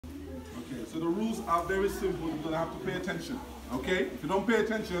So the rules are very simple. You're going to have to pay attention. Okay? If you don't pay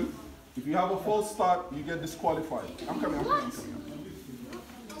attention, if you have a false start, you get disqualified. I'm coming.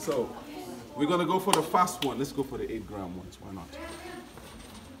 So, we're going to go for the fast one. Let's go for the 8-gram ones. Why not?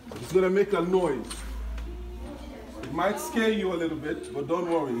 It's going to make a noise. It might scare you a little bit, but don't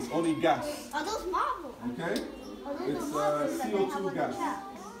worry. It's only gas. Are those marbles? Okay? It's CO2 gas.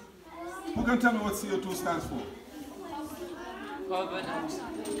 Who can tell me what CO2 stands for? Carbon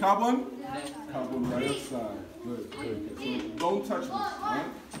dioxide. Carbon? Carbon dioxide. Good. So don't touch this, right?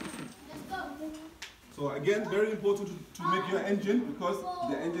 So again, very important to make your engine, because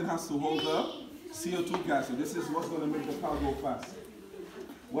the engine has to hold the CO2 gas. So this is what's going to make the car go fast.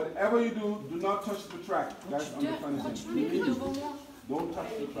 Whatever you do, do not touch the track. That's on the funny thing. Don't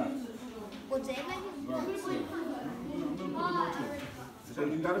touch the track. Right, so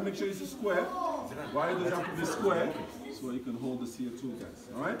you got to make sure it's a square. Why does it have to be square? So you can hold the CO2 gas.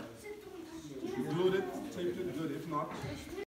 Alright? If you glued it, taped it, good. If not,